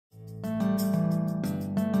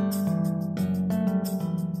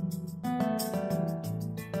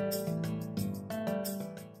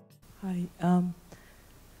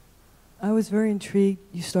was very intrigued.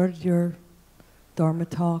 You started your Dharma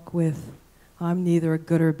talk with, I'm neither a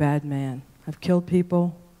good or bad man. I've killed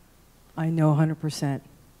people. I know 100%.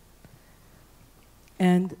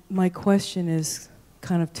 And my question is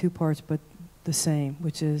kind of two parts, but the same,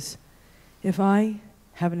 which is, if I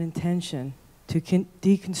have an intention to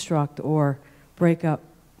deconstruct or break up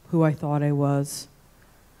who I thought I was,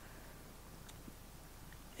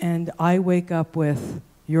 and I wake up with,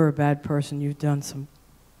 you're a bad person, you've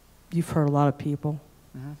hurt a lot of people,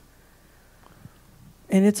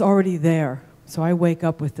 and it's already there. So I wake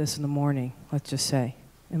up with this in the morning, let's just say,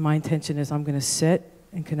 and my intention is I'm going to sit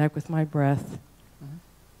and connect with my breath,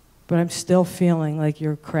 but I'm still feeling like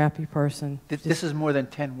you're a crappy person. This is more than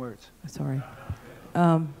 10 words. Sorry.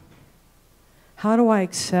 How do I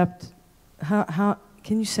accept, can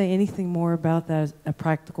you say anything more about that as a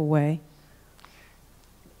practical way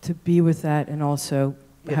to be with that and also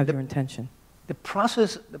have your intention? The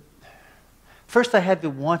process, first I had to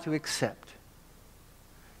want to accept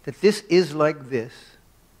that this is like this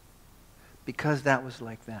because that was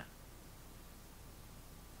like that.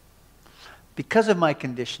 Because of my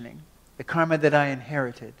conditioning, the karma that I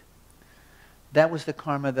inherited, that was the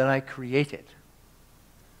karma that I created.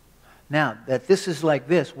 Now, that this is like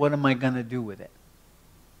this, what am I going to do with it?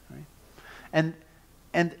 Right?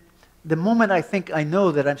 And the moment I think I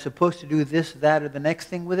know that I'm supposed to do this, that, or the next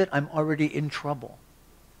thing with it, I'm already in trouble.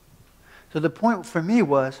 So the point for me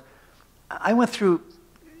was, I went through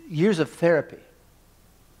years of therapy.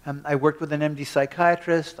 I worked with an MD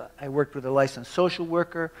psychiatrist. I worked with a licensed social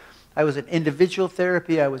worker. I was in individual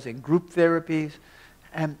therapy. I was in group therapies.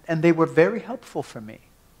 And they were very helpful for me.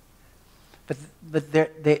 But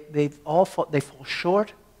they fall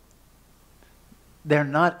short. They're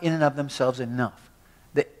not in and of themselves enough.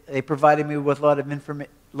 They provided me with a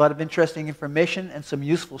lot of interesting information and some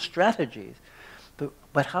useful strategies.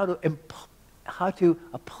 But how to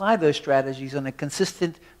apply those strategies on a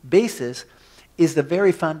consistent basis is the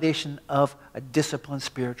very foundation of a disciplined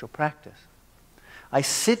spiritual practice. I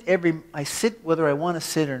sit whether I want to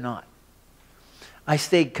sit or not. I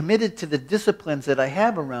stay committed to the disciplines that I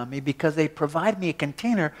have around me because they provide me a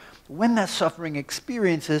container. When that suffering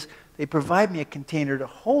experiences, they provide me a container to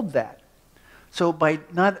hold that. So by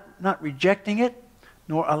not rejecting it,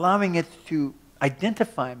 nor allowing it to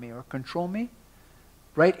identify me or control me,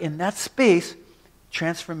 right in that space,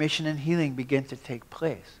 transformation and healing begin to take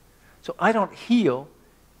place. So I don't heal.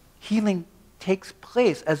 Healing takes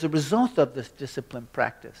place as a result of this disciplined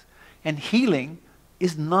practice. And healing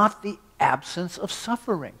is not the absence of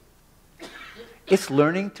suffering. It's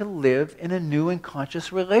learning to live in a new and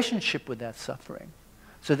conscious relationship with that suffering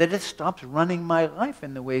so that it stops running my life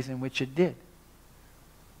in the ways in which it did.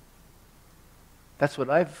 That's what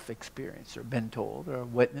I've experienced or been told or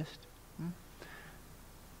witnessed.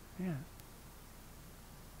 Yeah.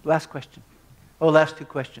 Last question. Oh, last two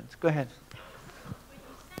questions. Go ahead. When you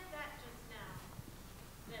said that just now,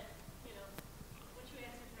 that, what you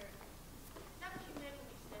answered her, is that what you meant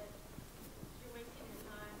when you said you're wasting your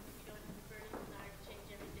time if you don't have the burning desire to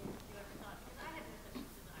change everything that you ever thought? Because I have no such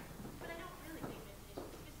desire. But I don't really think meditation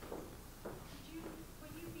is physical.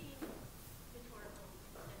 Were you being rhetorical when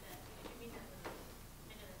you said that? Did you mean that literally?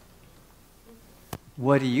 I know that's what you mean.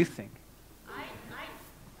 What do you think?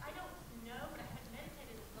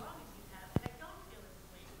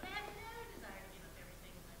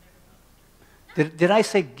 Did I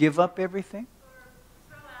say give up everything? Or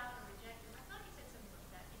throw out or reject it. I thought you said something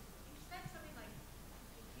like that. You said something like,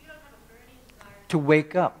 if you don't have a burning desire to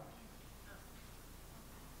wake up.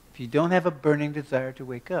 If you don't have a burning desire to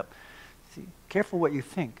wake up. See, careful what you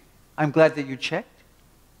think. I'm glad that you checked.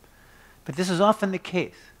 But this is often the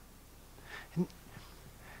case. And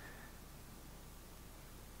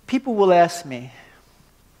people will ask me,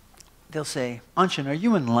 they'll say, Anshin, are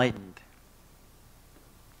you enlightened?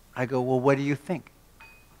 I go, well, what do you think?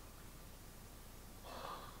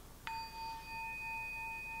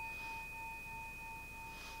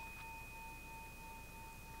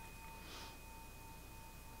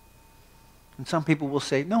 And some people will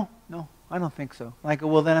say, no, I don't think so. I go,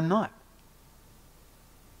 well, then I'm not.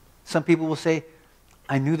 Some people will say,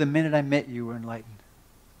 I knew the minute I met you were enlightened.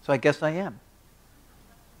 So I guess I am.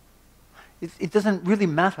 It doesn't really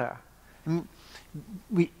matter. I mean,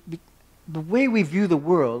 the way we view the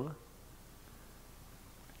world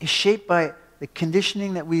is shaped by the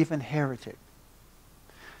conditioning that we've inherited.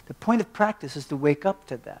 The point of practice is to wake up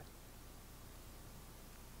to that.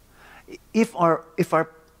 If our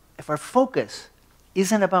focus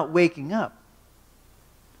isn't about waking up,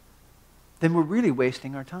 then we're really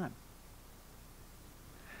wasting our time.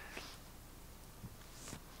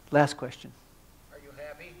 Last question. Are you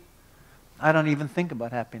happy? I don't even think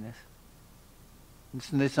about happiness.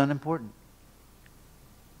 It's unimportant.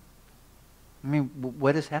 I mean,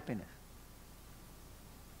 what is happiness?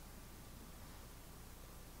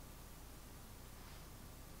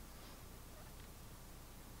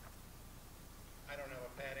 I don't have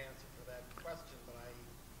a bad answer for that question, but I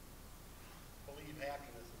believe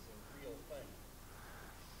happiness is a real thing.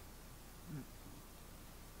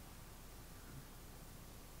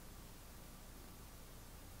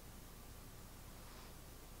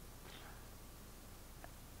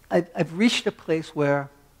 I've reached a place where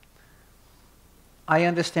I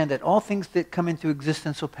understand that all things that come into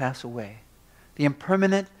existence will pass away. The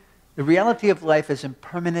reality of life is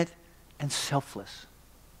impermanent and selfless.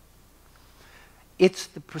 It's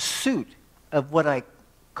the pursuit of what I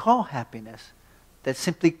call happiness that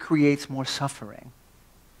simply creates more suffering.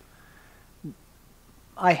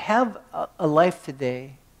 I have a life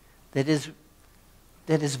today that is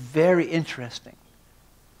very interesting,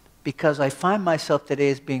 because I find myself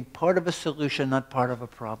today as being part of a solution, not part of a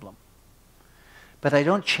problem. But I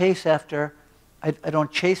don't chase after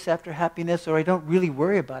happiness, or I don't really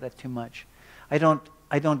worry about it too much. I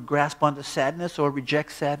don't grasp onto sadness or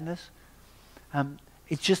reject sadness.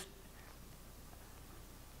 It's just,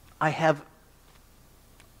 I have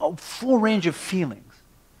a full range of feelings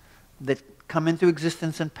that come into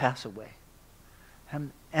existence and pass away.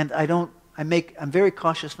 And I'm very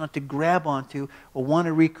cautious not to grab onto or want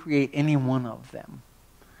to recreate any one of them.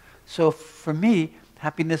 So for me,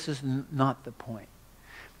 happiness is not the point.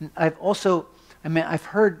 I've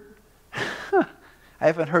heard, I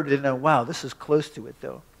haven't heard it in a while. This is close to it,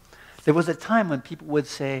 though. There was a time when people would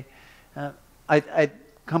say, I'd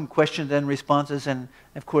come questions and responses, and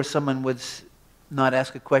of course someone would not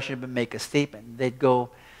ask a question but make a statement. They'd go,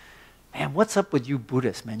 man, what's up with you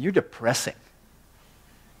Buddhists, man? You're depressing.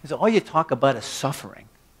 He said, all you talk about is suffering.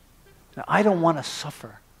 Now, I don't want to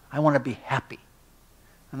suffer. I want to be happy.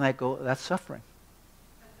 And I go, that's suffering.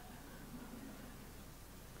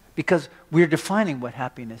 Because we're defining what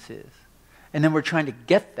happiness is. And then we're trying to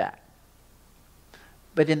get that.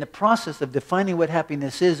 But in the process of defining what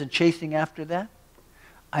happiness is and chasing after that,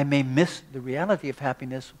 I may miss the reality of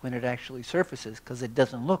happiness when it actually surfaces, because it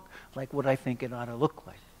doesn't look like what I think it ought to look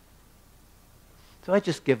like. So I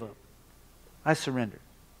just give up. I surrender.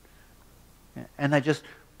 And I just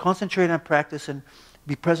concentrate on practice and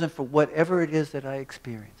be present for whatever it is that I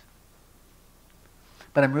experience.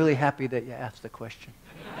 But I'm really happy that you asked the question.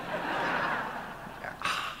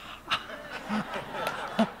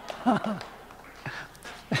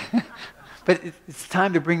 But it's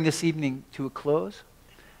time to bring this evening to a close.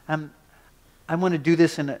 I want to do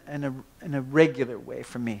this in a regular way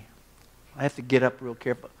for me. I have to get up real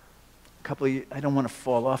careful. I don't want to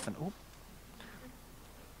fall off and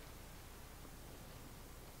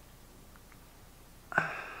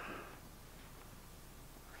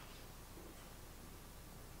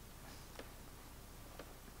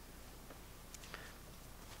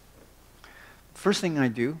First thing I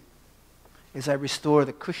do is I restore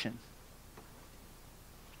the cushion.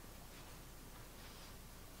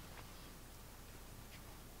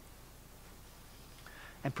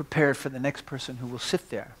 And prepare for the next person who will sit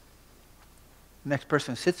there. The next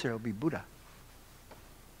person who sits there will be Buddha.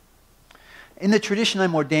 In the tradition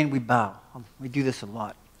I'm ordained, we bow. We do this a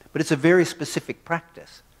lot. But it's a very specific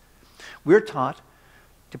practice. We're taught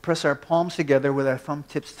to press our palms together with our thumb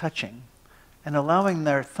tips touching and allowing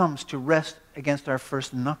their thumbs to rest against our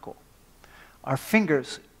first knuckle. Our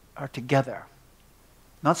fingers are together,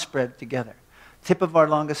 not spread together. Tip of our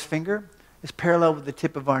longest finger is parallel with the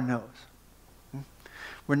tip of our nose.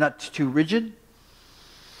 We're not too rigid,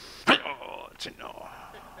 it's a no,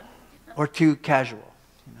 or too casual,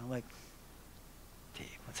 like, gee,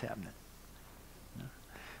 what's happening?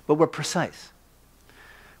 But we're precise.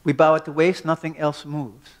 We bow at the waist, nothing else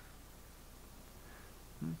moves.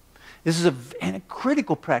 This is a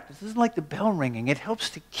critical practice. This is like the bell ringing. It helps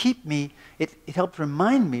to keep me, it helps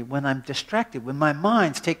remind me when I'm distracted, when my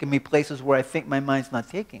mind's taking me places where I think my mind's not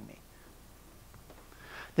taking me.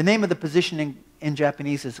 The name of the position in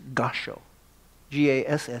Japanese is Gassho,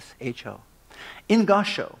 G-A-S-S-H-O. In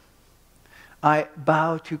Gassho, I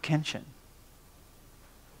bow to Kenshin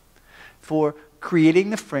for creating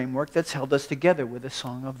the framework that's held us together with the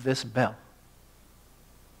song of this bell.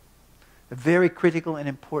 A very critical and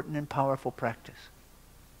important and powerful practice.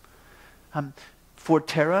 For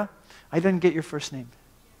Tara, I didn't get your first name.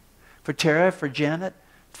 For Tara, for Janet,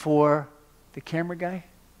 for the camera guy.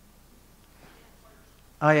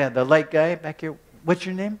 Oh yeah, the light guy back here. What's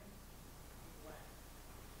your name?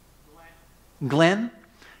 Glenn.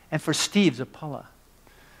 And for Steve Zappala.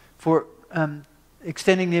 For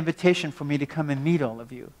extending the invitation for me to come and meet all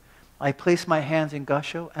of you. I place my hands in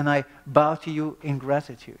Gasho and I bow to you in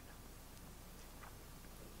gratitude.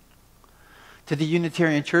 To the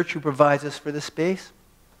Unitarian Church who provides us for the space,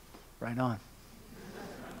 right on.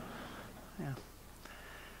 Yeah.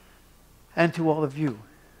 And to all of you,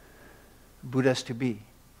 Buddhas to be,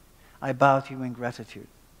 I bow to you in gratitude.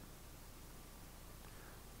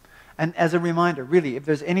 And as a reminder, really, if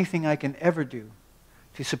there's anything I can ever do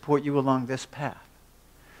to support you along this path,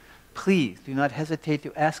 please do not hesitate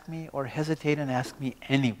to ask me or hesitate and ask me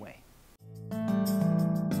anyway.